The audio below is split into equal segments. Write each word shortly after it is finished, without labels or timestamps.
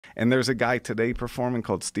And there's a guy today performing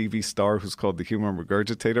called Stevie Starr who's called the Human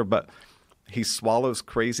Regurgitator, but he swallows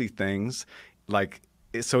crazy things. Like,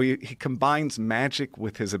 so he combines magic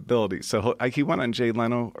with his ability. So he went on Jay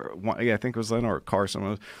Leno, I think it was Leno or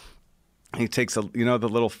Carson. He takes the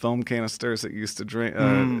little film canisters that you used to drink.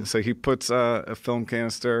 So he puts a film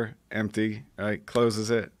canister empty, right?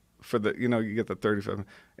 Closes it for the, you get the 35,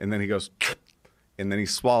 and then he goes, and then he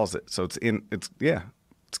swallows it. So it's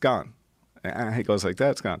gone. And he goes like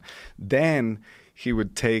that, it's gone. Then he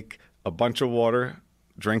would take a bunch of water,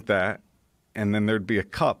 drink that, and then there'd be a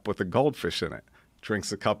cup with a goldfish in it.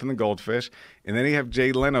 Drinks the cup and the goldfish, and then he have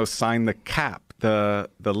Jay Leno sign the cap, the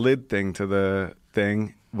lid thing to the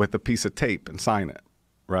thing, with a piece of tape and sign it,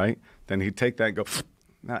 right? Then he'd take that and go,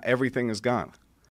 now everything is gone.